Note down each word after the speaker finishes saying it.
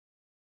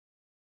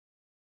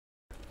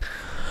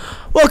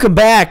Welcome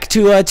back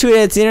to Two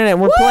Idiots the Internet.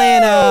 We're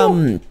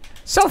playing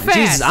so fast.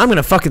 Jesus, I'm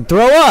gonna fucking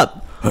throw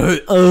up.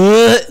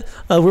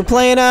 We're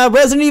playing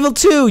Resident Evil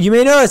 2. You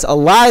may notice a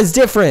lot is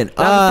different.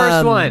 Not the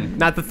first one,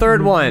 not the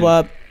third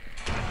one.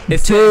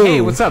 It's 2.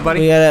 Hey, what's up,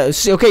 buddy?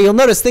 Okay, you'll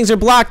notice things are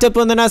blocked up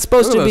when they're not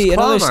supposed to be, and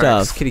other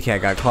stuff. Kitty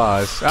cat got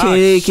claws.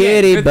 Kitty,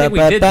 kitty, Good thing we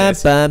did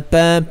this.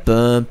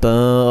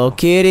 oh,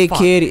 kitty, Fuck.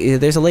 kitty.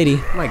 There's a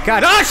lady. Oh my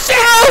god! Oh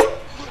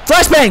shit!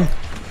 Flashbang.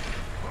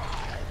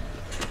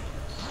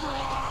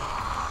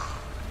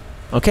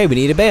 Okay, we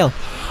need a bail.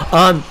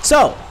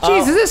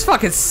 Jesus, this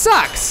fucking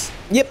sucks.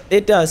 Yep,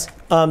 it does.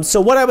 So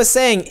what I was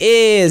saying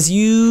is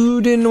you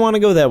didn't want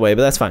to go that way,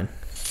 but that's fine.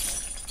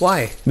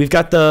 Why? We've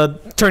got the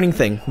turning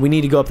thing. We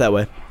need to go up that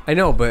way. I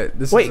know, but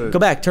this Wait, is go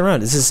back. Turn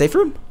around. Is this a safe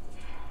room?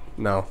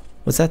 No.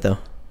 What's that, though?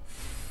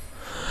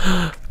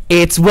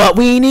 It's what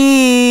we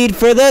need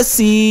for the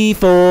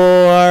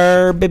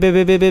C4. Bip, bip,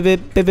 bip, bip, bip,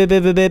 bip, bip,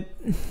 bip, bip,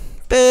 bip.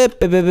 Bip,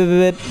 bip, bip,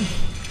 bip, bip.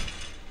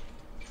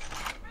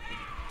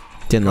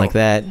 Didn't like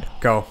that.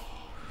 Go.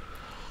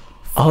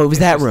 Oh, it was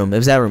that room. It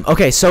was that room.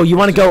 Okay, so you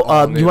want to go?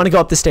 You want to go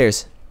up the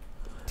stairs?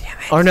 Damn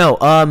it. Or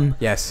no?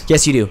 Yes.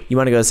 Yes, you do. You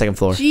want to go to the second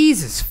floor.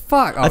 Jesus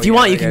fuck. Oh, If you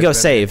want, you can go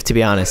save. To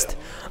be honest,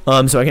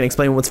 so I can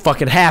explain what's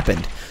fucking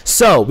happened.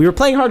 So we were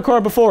playing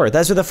hardcore before.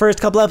 That's where the first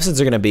couple episodes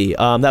are gonna be.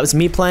 That was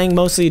me playing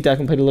mostly.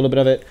 Declan played a little bit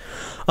of it.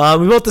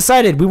 We both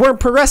decided we weren't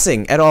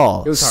progressing at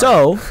all. It was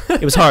hard. So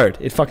it was hard.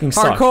 It fucking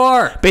sucked.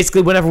 Hardcore.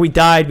 Basically, whenever we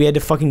died, we had to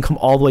fucking come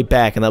all the way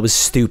back, and that was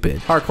stupid.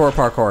 Hardcore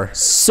parkour.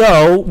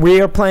 So we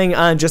are playing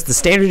on just the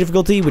standard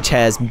difficulty, which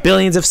has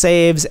billions of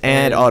saves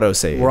and auto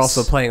saves. We're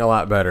also playing a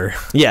lot better.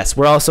 Yes,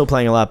 we're also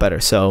playing a lot better.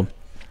 So,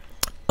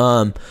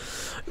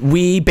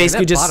 we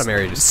basically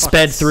just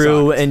sped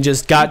through and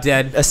just got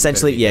dead.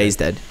 Essentially, yeah, he's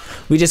dead.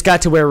 We just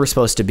got to where we're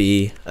supposed to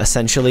be.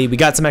 Essentially, we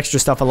got some extra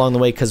stuff along the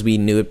way because we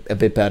knew it a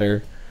bit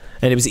better,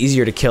 and it was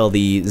easier to kill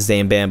the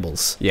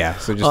Zambambles. Yeah.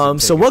 So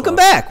just. So welcome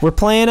back. We're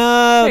playing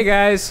Hey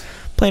guys.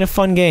 playing a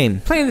fun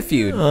game. Playing the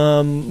feud.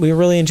 We're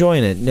really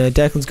enjoying it.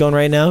 Declan's going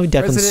right now.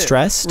 Declan's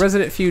stressed.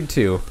 Resident Feud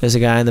 2. There's a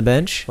guy on the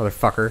bench.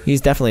 Motherfucker. He's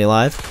definitely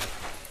alive.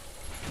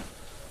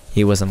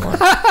 He wasn't alive.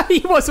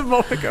 He was a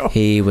moment ago.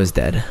 He was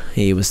dead.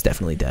 He was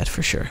definitely dead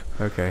for sure.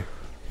 Okay.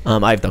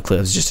 I have no clue.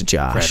 It was just a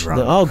Josh. Red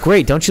Rum. Oh,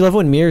 great. Don't you love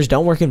when mirrors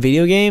don't work in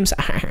video games?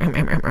 Check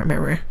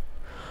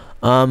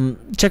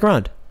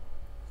around.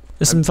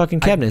 There's some fucking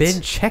cabinets. I've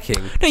been checking.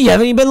 No, you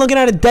haven't. You've been looking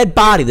at a dead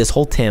body this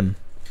whole time.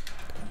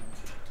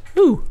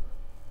 Ooh.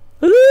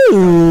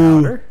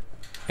 Ooh.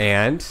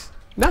 And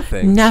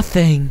nothing.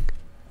 Nothing.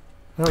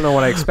 I don't know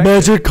what I expected.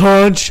 Magic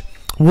Conch,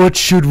 what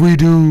should we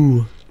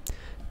do?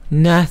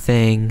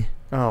 Nothing.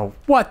 Oh,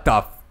 what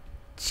the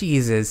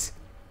Jesus.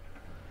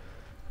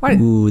 Why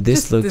Ooh,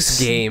 this looks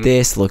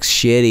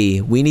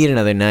shitty. We need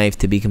another knife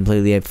to be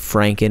completely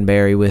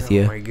Frankenberry with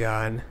you. Oh my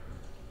god.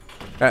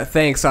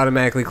 Thanks,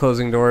 automatically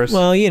closing doors.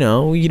 Well, you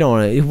know, you don't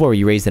want to. What were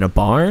you raised in a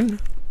barn?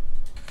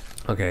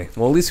 Okay,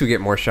 well at least we get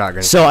more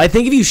shotguns. So I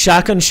think if you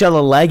shotgun shell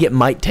a leg, it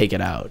might take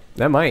it out.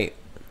 That might.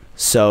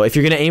 So if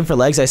you're gonna aim for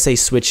legs, I say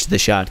switch to the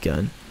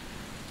shotgun.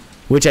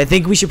 Which I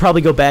think we should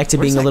probably go back to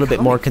being a little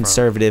bit more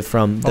conservative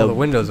from the... Oh, the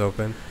window's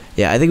open.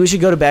 Yeah, I think we should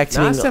go back to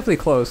being... It's definitely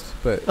closed,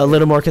 but... A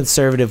little more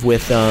conservative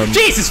with...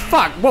 Jesus,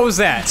 fuck! What was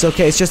that? It's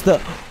okay, it's just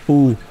the...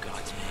 Ooh.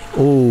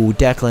 Ooh,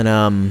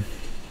 Declan,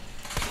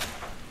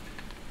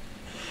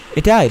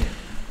 It died.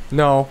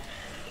 No.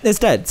 It's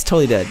dead. It's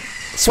totally dead.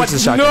 Switch What? to the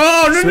shotgun.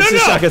 No! Switch to the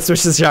shotgun.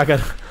 Switch to the shotgun.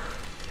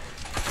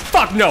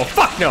 Fuck no!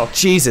 Fuck no!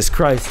 Jesus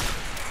Christ.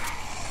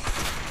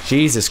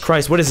 Jesus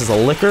Christ. What is this, a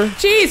liquor?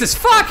 Jesus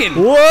fucking...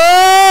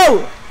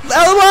 Whoa!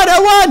 L1!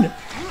 L1!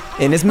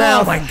 In his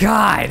mouth. Oh my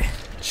god.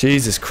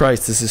 Jesus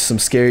Christ, this is some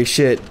scary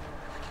shit.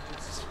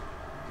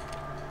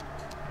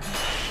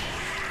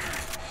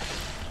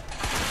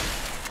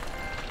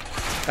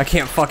 I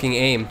can't fucking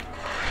aim.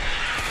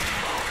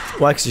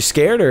 Why, 'cause you're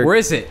scared, or? Where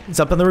is it? It's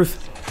up on the roof.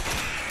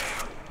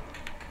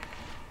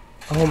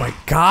 Oh my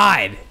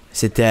god.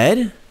 Is it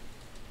dead?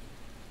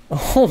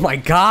 Oh my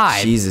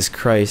god. Jesus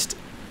Christ.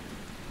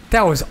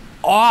 That was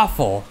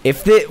awful.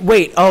 If they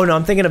wait, oh no,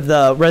 I'm thinking of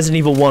the Resident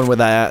Evil 1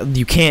 where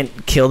you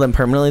can't kill them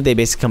permanently. They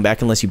basically come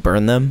back unless you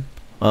burn them.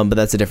 But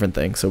that's a different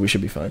thing, so we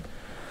should be fine.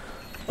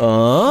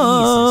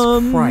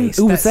 Jesus Christ.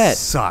 Ooh, what's that?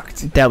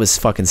 Sucked. That was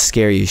fucking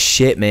scary as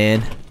shit,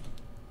 man.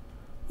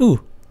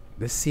 Ooh.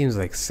 This seems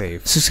like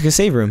safe. This is like a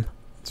save room.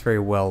 It's very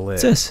well lit.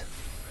 What's this?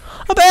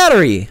 A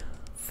battery!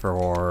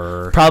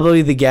 For...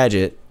 Probably the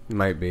gadget.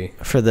 Might be.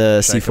 For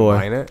the Should I C4.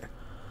 combine it?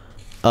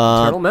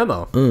 Internal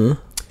memo.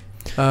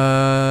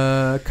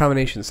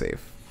 Combination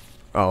save.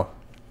 Oh.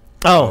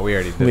 Oh, we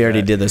already did we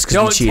already did this because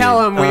we Don't cheated.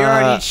 tell him we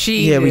already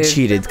cheated. Yeah, we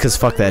cheated because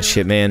fuck that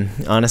shit, man.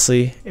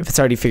 Honestly, if it's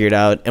already figured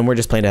out and we're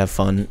just playing to have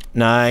fun.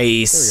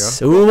 Nice.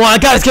 There we go. Ooh, my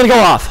God, it's gonna go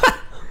off.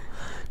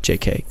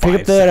 JK,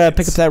 pick up that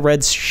seconds.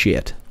 red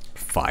shit.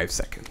 5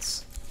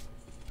 seconds.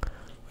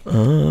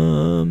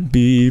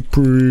 Be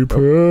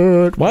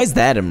prepared. Why is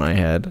that in my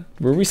head?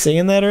 Were we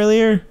singing that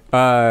earlier?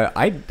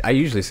 I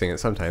usually sing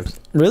it sometimes.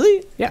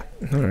 Really? Yeah.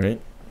 All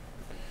right.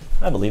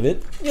 I believe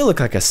it. You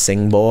look like a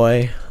sing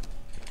boy.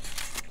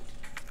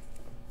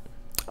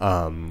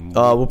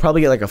 We'll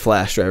probably get like a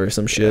flash drive or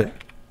some shit.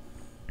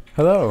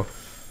 Hello.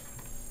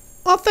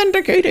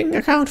 Authenticating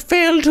account.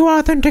 Failed to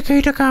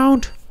authenticate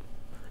account.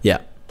 Yeah.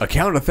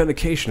 Account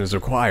authentication is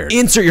required.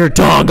 Insert your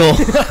dongle.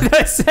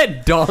 I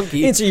said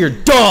donkey. Insert your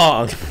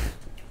dog.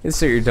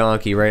 Insert your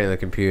donkey right in the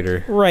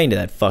computer. Right into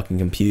that fucking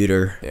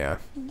computer. Yeah.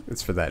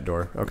 It's for that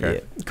door.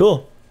 Okay. Yeah.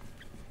 Cool.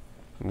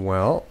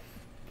 Well,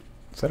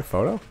 is that a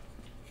photo?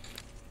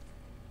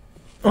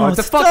 Oh, it's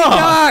a fucking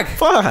dog.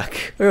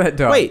 Fuck. Look at that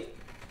dog. Wait.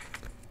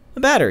 A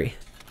battery.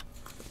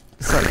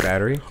 It's not a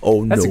battery.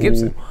 Oh, That's no. a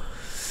Gibson.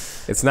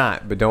 It's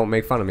not, but don't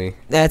make fun of me.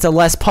 That's a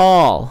Les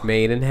Paul.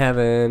 Made in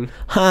heaven.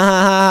 Ha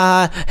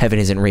ha ha. Heaven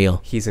isn't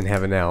real. He's in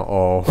heaven now.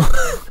 Oh.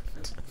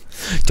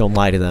 Don't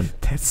lie to them.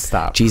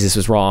 Stop. Jesus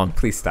was wrong.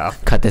 Please stop.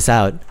 Cut this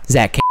out.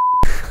 Zach.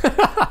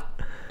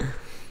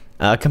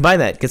 Combine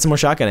that. Get some more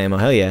shotgun ammo.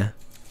 Hell yeah.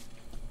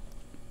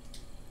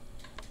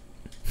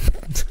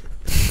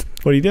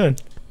 What are you doing?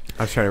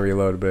 I was trying to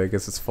reload, but I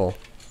guess it's full.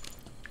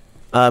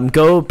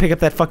 Go pick up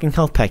that fucking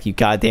health pack, you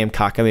goddamn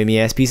cockamamie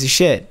ass piece of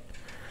shit.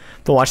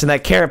 Been watching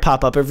that carrot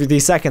pop up every 3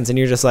 seconds, and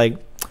you're just like,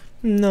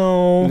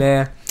 no.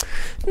 Nah.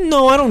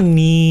 No, I don't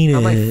need it. How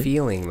am I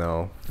feeling,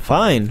 though?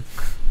 Fine.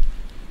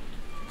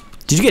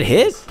 Did you get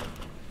hit?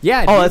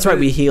 Yeah. Oh, that's right.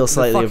 We heal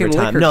slightly over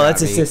time. No,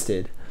 that's me.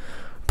 assisted.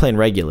 Playing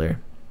regular.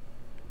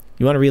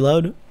 You want to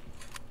reload?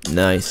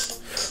 Nice.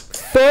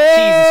 Jesus,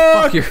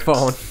 fuck your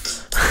phone.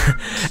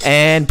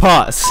 And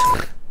pause.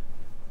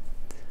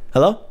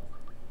 Hello?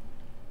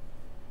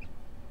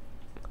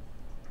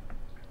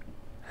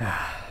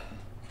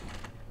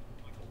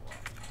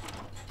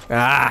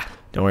 Ah.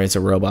 Don't worry, it's a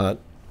robot.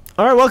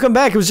 Alright, welcome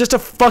back. It was just a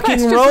fucking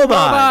It's just a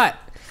robot.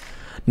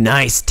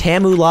 Nice.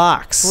 Tamu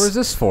locks. What is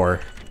this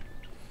for?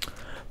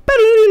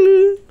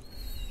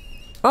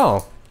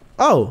 Oh.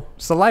 Oh.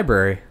 It's the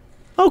library.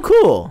 Oh,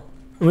 cool.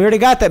 We already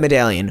got that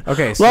medallion.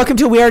 Okay, so Welcome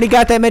to We Already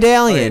Got That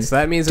Medallion. Okay, so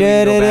that means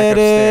that we can go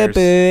back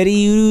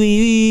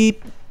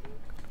upstairs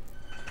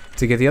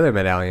to get the other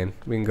medallion.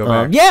 We can go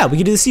back. Yeah, we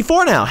can do the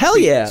C4 now. Hell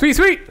yeah. Sweet,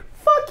 sweet.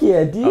 Fuck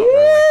yeah, dude.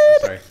 Oh,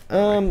 no, wait,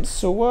 I'm sorry.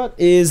 So what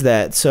is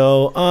that?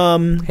 So,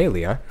 Hey,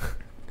 Leah.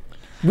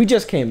 we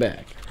just came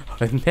back.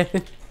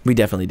 We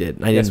definitely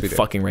did. I Yes, didn't we did.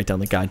 fucking write down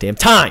the goddamn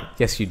time.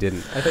 Yes, you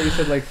didn't. I thought you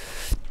said, like...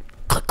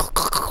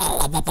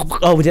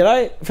 Oh, did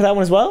I? For that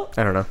one as well?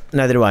 I don't know.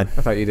 Neither do I. I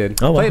thought you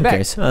did. Oh, well, Play it who back.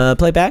 cares?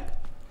 Play it back?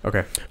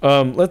 Okay.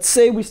 Let's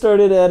say we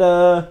started at,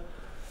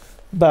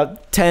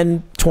 about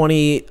 10,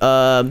 20,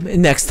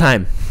 next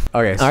time.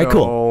 Okay, so... All right,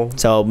 cool.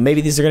 So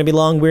maybe these are going to be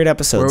long, weird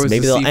episodes. Where was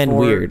Maybe the they'll end C4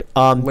 weird.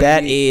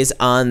 That lady? is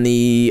on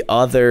the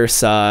other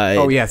side.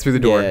 Oh, yeah, through the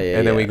door. Yeah,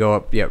 and then yeah. we go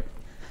up. Yep.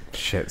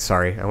 Shit,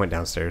 sorry. I went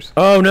downstairs.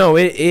 Oh, no,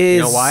 it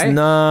is know why?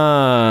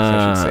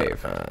 not. So I should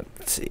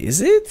save.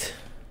 Is it?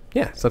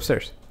 Yeah, it's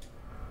upstairs.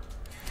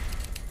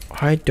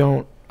 I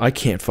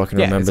can't fucking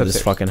Yeah, it's remember this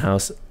upstairs. fucking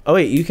house. Oh,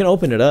 wait, you can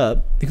open it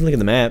up. You can look at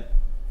the map.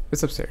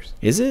 It's upstairs.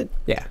 Is it?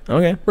 Yeah.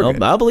 Okay. We're Well,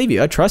 good. I'll believe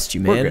you. I trust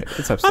you, We're man. good.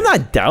 It's upstairs. I'm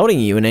not doubting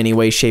you in any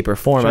way, shape, or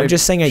form. Should I'm I-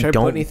 just saying I should I put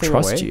don't anything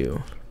trust away?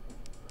 you.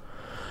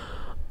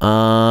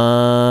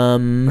 Nah,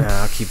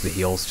 I'll keep the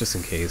heels just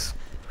in case.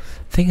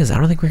 Thing is, I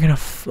don't think we're gonna.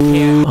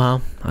 Yeah.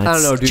 Well, I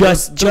don't know, dude.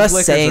 Just Those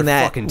liquors saying are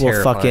that fucking will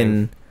terrifying.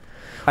 fucking.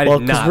 I Well,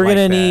 did because not we're like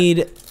gonna that.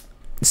 need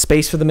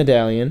space for the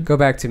medallion. Go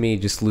back to me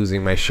just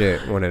losing my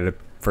shit when it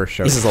first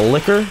showed. This is a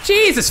liquor.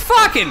 Jesus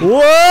fucking!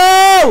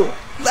 Whoa!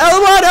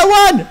 L1,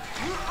 L1!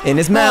 In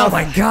his mouth. Oh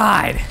my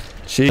god!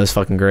 That was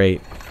fucking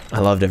great. I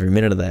loved every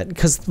minute of that.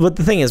 Because what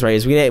the thing is, right,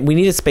 is we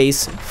need a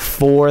space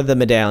for the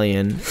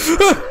medallion.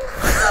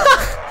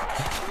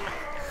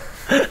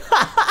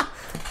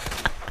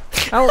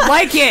 I don't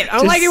like it. I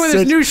don't like it with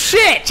this new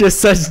shit. Just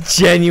such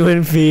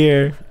genuine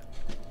fear.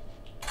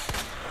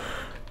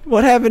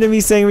 What happened to me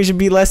saying we should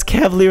be less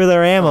cavalier with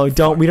our ammo? We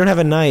don't have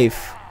a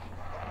knife.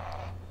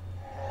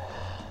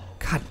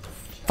 God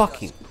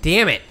fucking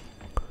damn it!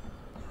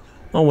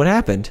 Oh, what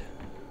happened?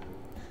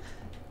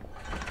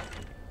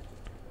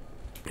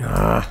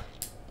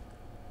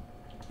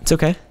 It's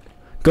okay.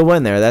 Go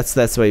in there. That's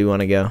the way you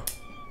want to go.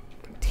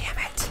 Damn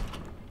it!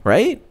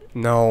 Right?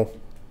 No.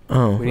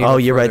 Oh, We need to go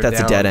you're right. further That's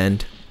a down. dead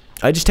end.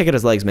 I just take it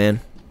as legs, man.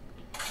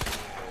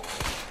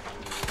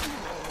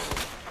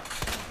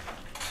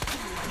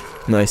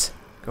 Nice.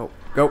 Go.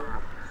 Go.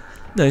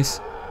 Nice.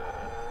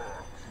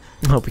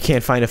 I hope we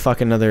can't find a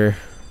fucking another.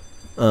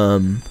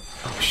 Oh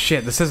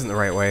shit! This isn't the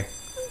right way.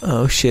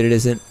 Oh shit! It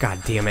isn't. God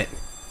damn it!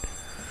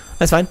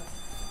 That's fine.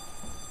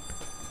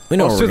 We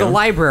know Oh, where through we're the going.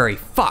 library.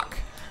 Fuck.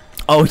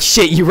 Oh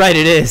shit! You're right.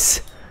 It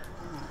is.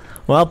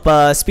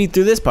 Well, speed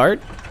through this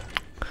part.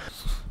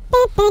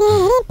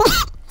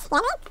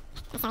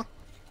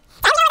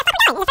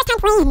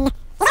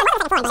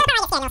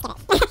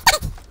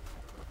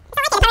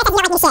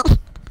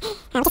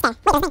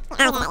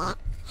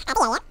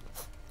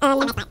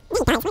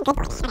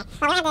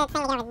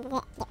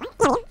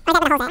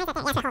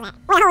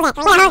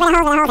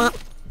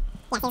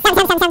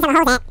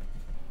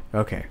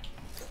 Okay.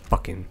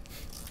 Fucking.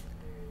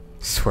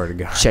 Swear to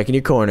God. Checking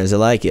your corners. I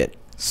like it.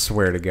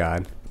 Swear to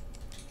God.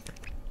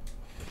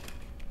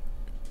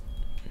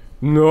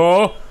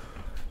 No.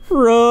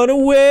 Run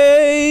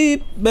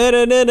away.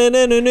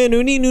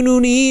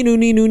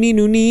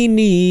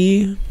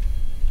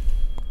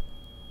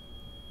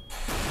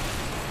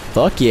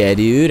 Fuck yeah,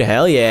 dude.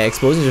 Hell yeah.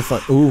 Explosions are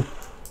fun. Ooh.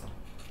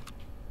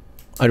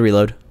 I'd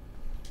reload.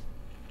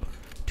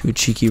 Do a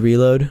cheeky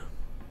reload.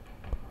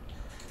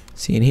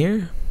 See in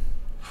here?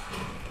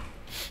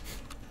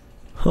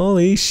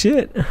 Holy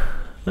shit.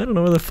 I don't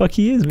know where the fuck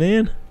he is,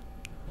 man.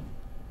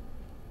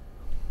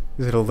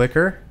 Is it a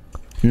liquor?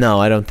 No,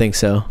 I don't think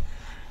so.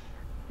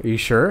 Are you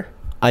sure?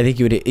 I think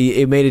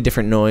it made a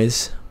different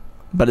noise.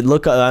 But it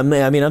look I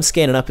mean I'm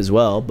scanning up as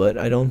well, but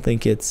I don't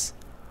think it's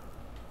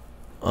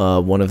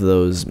one of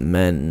those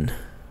men.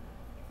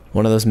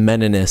 One of those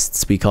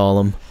meninists we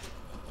call them.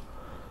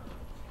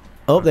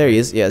 Oh, there he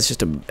is. Yeah, it's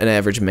just an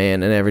average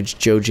man, an average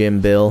Joe Jim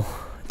Bill.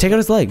 Take out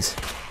his legs.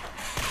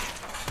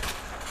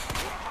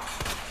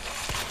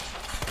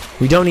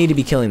 We don't need to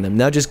be killing them.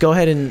 Now just go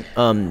ahead and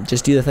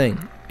just do the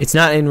thing. It's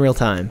not in real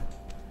time.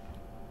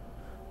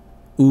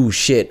 Ooh,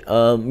 shit.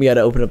 We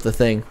gotta open up the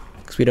thing,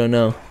 because we don't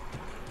know.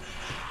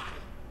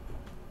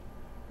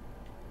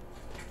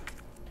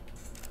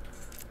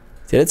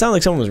 Did it sound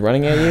like someone was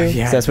running at you?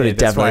 Yeah, that's what it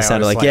definitely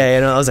sounded like. Yeah,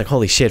 you know, I was like,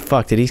 holy shit,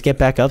 fuck. Did he get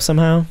back up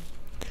somehow?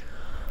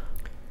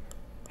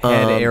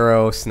 Head,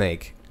 arrow,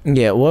 snake.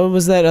 Yeah, what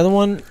was that other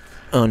one?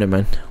 Oh, never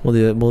mind. We'll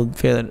do it. We'll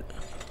figure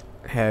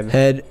that.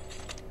 Head.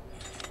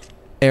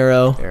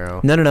 Arrow.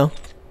 Arrow. No, no, no.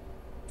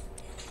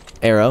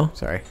 Arrow.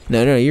 Sorry.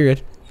 No, no, you're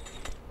good.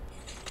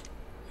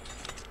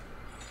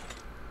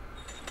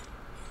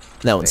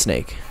 That one's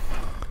snake.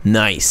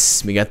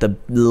 Nice. We got the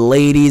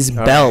lady's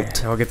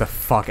belt. I'll get the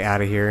fuck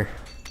out of here.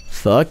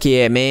 Fuck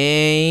yeah,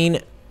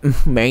 man.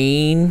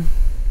 Man.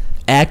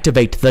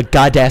 Activate the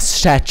goddess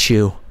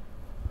statue.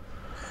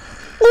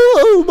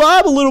 Oh,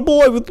 I'm a little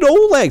boy with no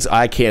legs.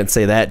 I can't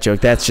say that joke.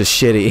 That's just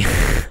shitty.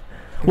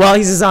 Well,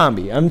 he's a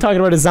zombie. I'm talking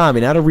about a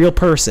zombie, not a real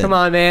person. Come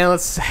on, man.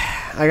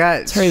 I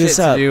got hurry shit this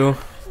up. to do.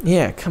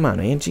 Yeah, come on,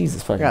 man.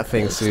 Jesus fucking I got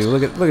things to do.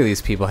 Look at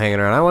these people hanging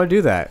around. I want to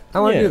do that. I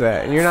want to do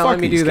that. And you're not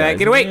letting me do that.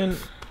 Get away. Man.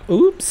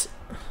 Oops.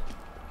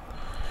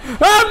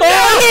 Oh,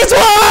 no! He's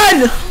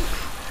one!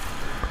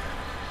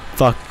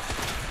 Fuck.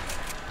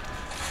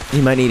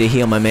 You might need to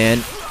heal, my man.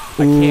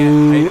 I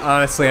can't.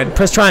 Honestly,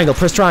 press triangle.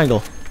 Press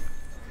triangle.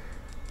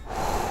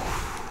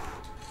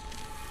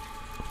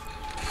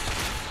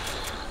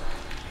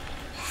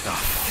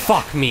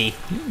 Fuck me.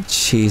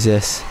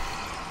 Jesus.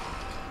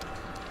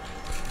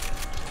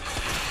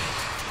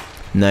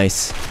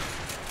 Nice.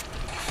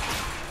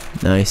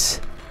 Nice.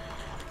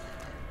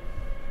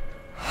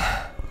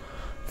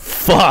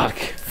 Fuck.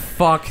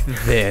 Fuck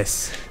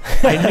this.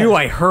 I knew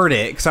I heard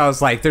it because I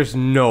was like, there's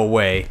no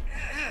way.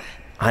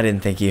 I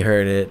didn't think you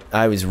heard it.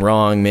 I was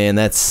wrong, man.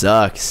 That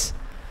sucks.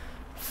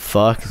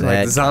 Fuck that.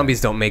 Like, the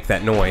zombies don't make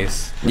that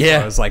noise. Yeah.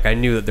 So I was like, I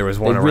knew that there was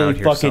one around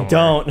here somewhere. They really fucking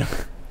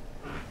don't.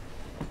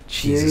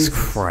 Jesus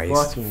Christ.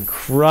 Fucking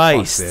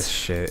Christ. Fuck this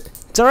shit.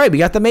 It's alright, we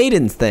got the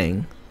maidens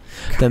thing.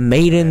 The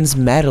maiden's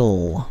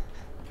medal.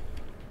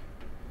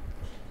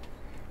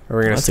 Are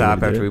we gonna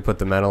stop after we put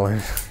the medal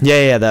in?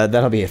 Yeah,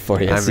 that'll be it for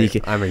you.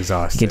 I'm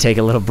exhausted. You can take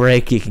a little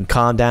break, you can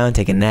calm down,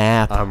 take a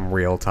nap. I'm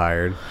real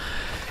tired.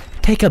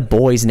 Take a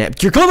boy's nap.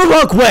 You're going the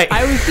wrong way!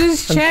 I was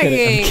just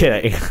checking. I'm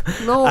kidding.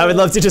 No. I would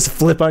love to just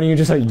flip on you and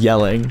just start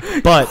yelling.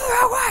 But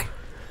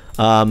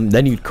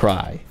then you'd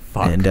cry.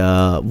 Fuck.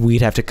 And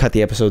we'd have to cut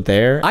the episode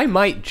there. I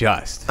might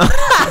just.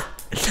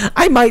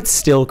 I might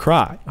still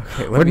cry.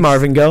 Okay, Where'd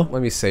Marvin go?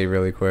 Let me say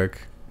really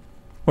quick.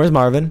 Where's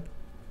Marvin?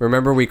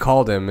 Remember we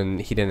called him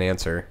and he didn't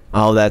answer.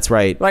 Oh, that's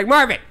right. Like,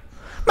 Marvin!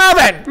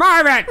 Marvin!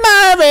 Marvin!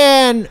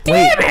 Marvin!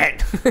 Damn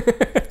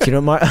it! Do you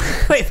know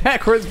Play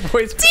backwards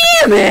voice.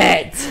 Damn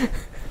it!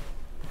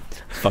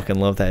 Fucking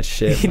love that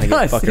shit. He I get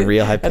does. fucking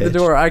real high pitch. At the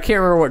door. I can't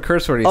remember what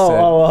curse word he said.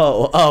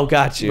 Oh,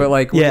 got you. But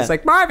like, when it's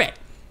like, Marvin!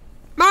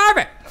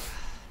 Marvin!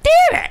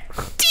 Damn it!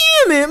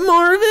 Damn it,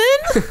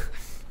 Marvin!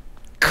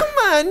 Come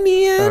on,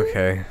 man.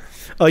 Okay.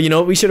 Oh, you know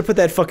what? We should have put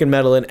that fucking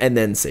medal in and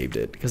then saved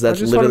it. Because that's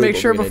literally I just want to make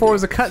sure what before it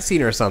was a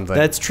cutscene or something.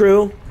 That's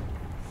true.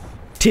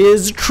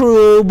 'Tis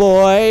true,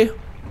 boy.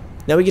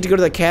 Now we get to go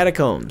to the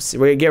catacombs.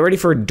 We get ready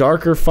for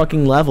darker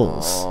fucking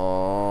levels.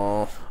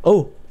 Oh.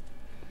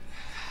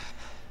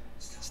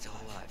 Still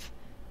alive.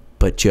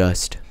 But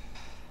just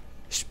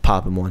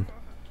pop him one.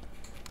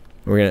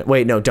 We're gonna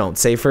wait. No, don't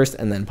save first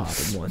and then pop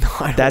him one.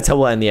 That's how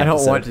we'll end the episode. I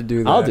don't want to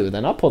do that. I'll do it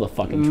then. I'll pull the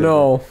fucking trigger.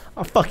 No.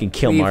 I'll fucking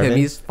kill Leave Marvin. him.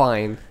 He's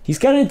fine. He's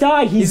gonna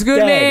die. He's a good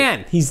dead.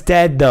 man. He's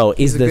dead though.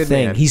 Is a the good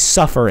thing. man. He's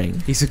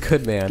suffering. He's a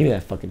good man. Give me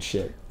that fucking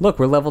shit. Look,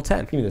 we're level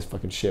 10. Give me this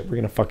fucking shit. We're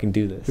gonna fucking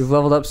do this. We've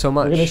leveled up so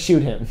much. We're gonna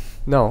shoot him.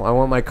 No, I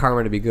want my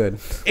karma to be good.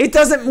 It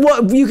doesn't.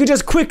 What? You could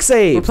just quick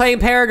save. We're playing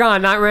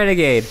Paragon, not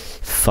Renegade.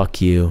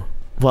 Fuck you.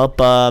 Well,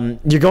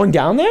 you're going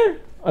down there?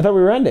 I thought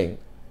we were ending.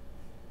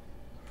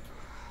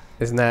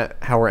 Isn't that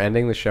how we're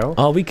ending the show?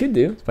 All we could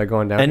do. By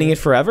going down. Ending here? it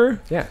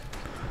forever? Yeah.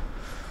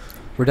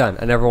 We're done.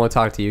 I never want to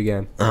talk to you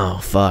again. Oh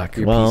fuck.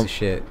 You're well, a piece of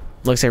shit.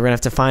 Looks like we're gonna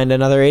have to find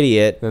another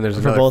idiot. Then there's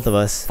for both of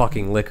us.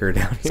 Fucking liquor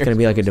down here. It's gonna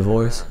be like a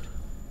divorce.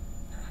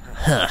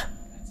 Huh.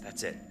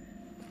 That's it.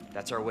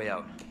 That's our way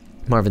out.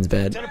 Marvin's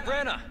bad. Lieutenant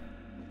Branna!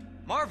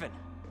 Marvin!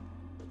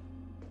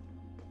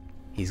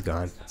 He's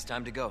gone. It's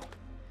time to go.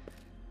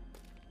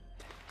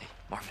 Hey,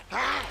 Marvin.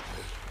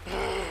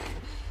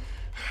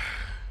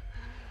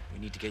 We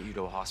need to get you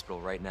to a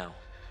hospital right now.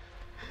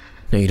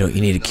 No, you don't.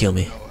 You need to kill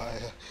me.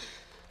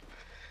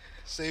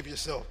 Save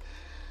yourself.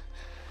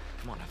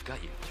 Come on, I've got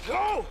you.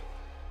 No!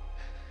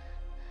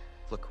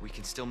 Look, we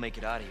can still make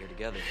it out of here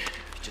together.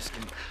 You just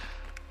can...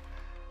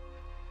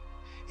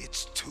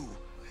 It's too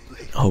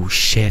late. Oh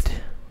shit.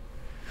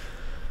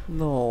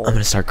 No. I'm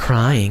gonna start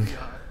crying.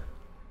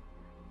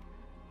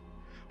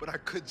 But I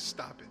couldn't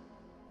stop it.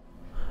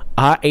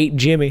 I ate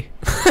Jimmy.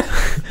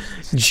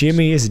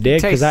 Jimmy is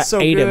dead because I Tastes so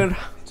ate good. him.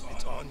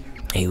 It's on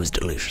you. He was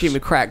delicious. Jimmy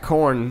crack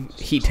corn.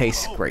 He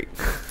tastes great.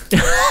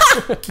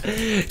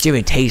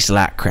 Jimmy tastes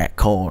like cracked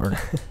corn.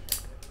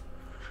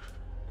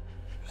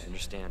 I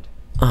understand.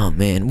 Oh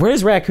man,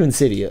 where's Raccoon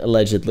City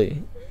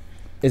allegedly?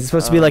 Is it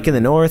supposed to be like in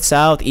the north,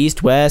 south,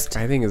 east, west,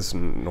 I think it's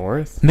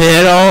north.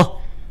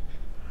 middle?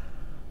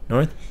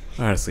 North?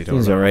 I honestly don't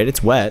Seems know. alright.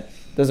 It's wet.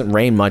 Doesn't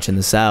rain much in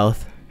the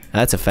south.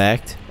 That's a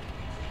fact.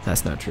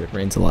 That's not true. It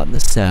rains a lot in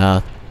the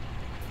south.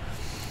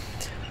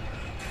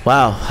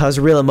 Wow, that was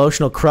a real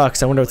emotional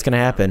crux. I wonder what's gonna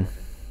happen.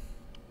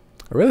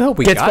 I really hope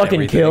we Gets got fucking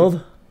everything.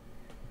 killed.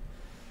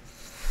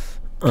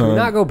 Can we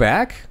not go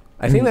back?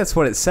 I think that's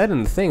what it said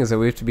in the thing, is that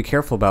we have to be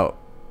careful about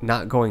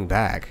not going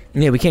back.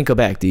 Yeah, we can't go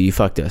back, dude. You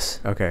fucked us.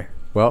 Okay.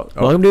 Well,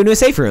 Welcome to a new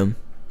safe room.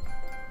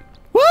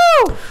 woo!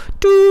 Do,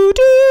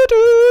 do, do,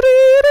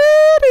 do,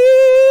 do,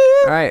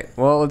 do. All right.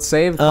 Well, let's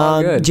save.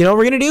 Call good. Do you know what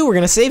we're gonna do? We're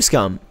gonna save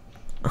scum.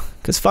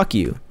 Cause fuck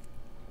you.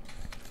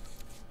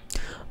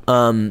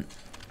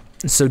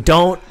 So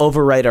don't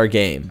overwrite our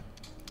game.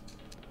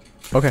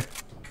 Okay.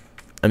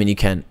 I mean, you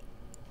can.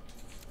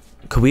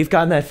 Could we have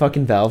gotten that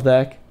fucking valve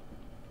back?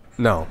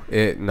 No.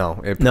 It No.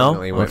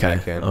 permanently went Okay.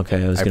 back in.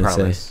 Okay. I was gonna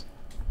promise.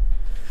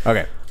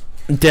 Okay.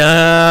 say.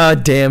 Duh,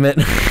 damn it.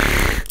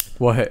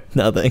 What?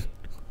 Nothing.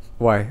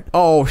 Why?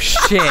 Oh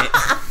shit.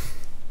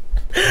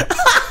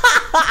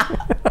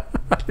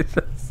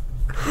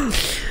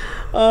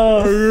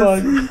 Oh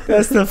fuck.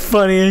 That's the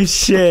funniest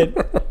shit.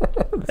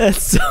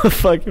 That's so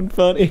fucking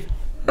funny.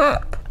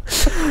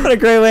 What a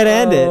great way to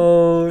end it.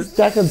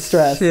 Declan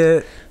stress.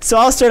 Shit. So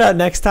I'll start out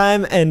next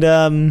time,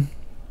 and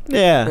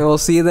yeah, We'll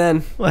see you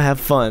then. we'll have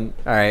fun.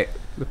 All right.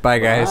 Bye,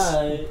 guys.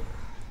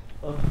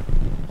 Bye.